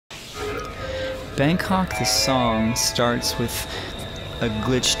Bangkok, the song, starts with a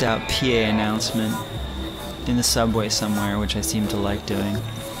glitched out PA announcement in the subway somewhere, which I seem to like doing.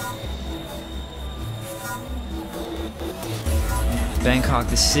 Bangkok,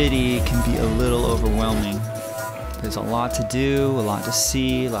 the city, can be a little overwhelming. There's a lot to do, a lot to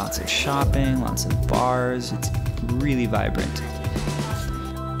see, lots of shopping, lots of bars. It's really vibrant.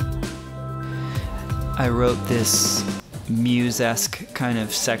 I wrote this Muse-esque kind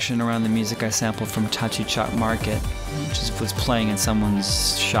of section around the music I sampled from Tachi Chop Market, which was playing in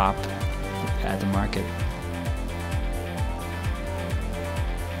someone's shop at the market.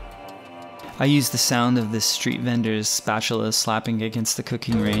 I used the sound of the street vendor's spatulas slapping against the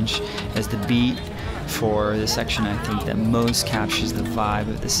cooking range as the beat for the section I think that most captures the vibe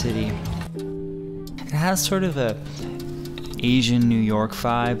of the city. It has sort of a Asian New York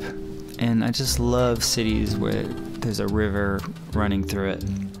vibe, and I just love cities where there's a river running through it.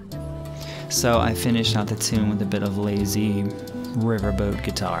 So I finished out the tune with a bit of lazy riverboat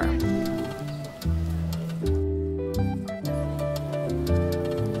guitar.